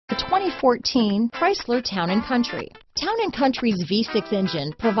2014 Chrysler Town & Country. Town & Country's V6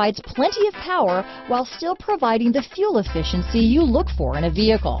 engine provides plenty of power while still providing the fuel efficiency you look for in a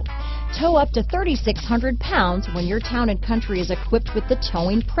vehicle. Tow up to 3,600 pounds when your Town & Country is equipped with the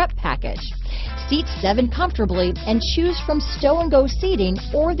Towing Prep package. Seat 7 comfortably and choose from stow and go seating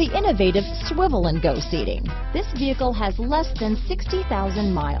or the innovative swivel and go seating. This vehicle has less than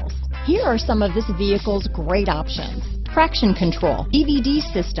 60,000 miles. Here are some of this vehicle's great options: traction control, DVD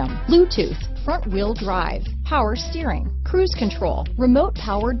system, Bluetooth, front wheel drive, power steering, cruise control, remote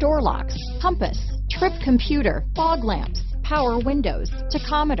power door locks, compass, trip computer, fog lamps, power windows,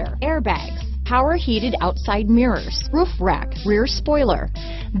 tachometer, airbags, power heated outside mirrors, roof rack, rear spoiler.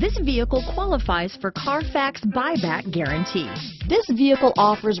 This vehicle qualifies for Carfax buyback guarantee. This vehicle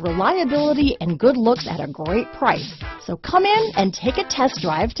offers reliability and good looks at a great price. So come in and take a test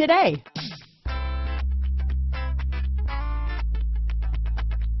drive today.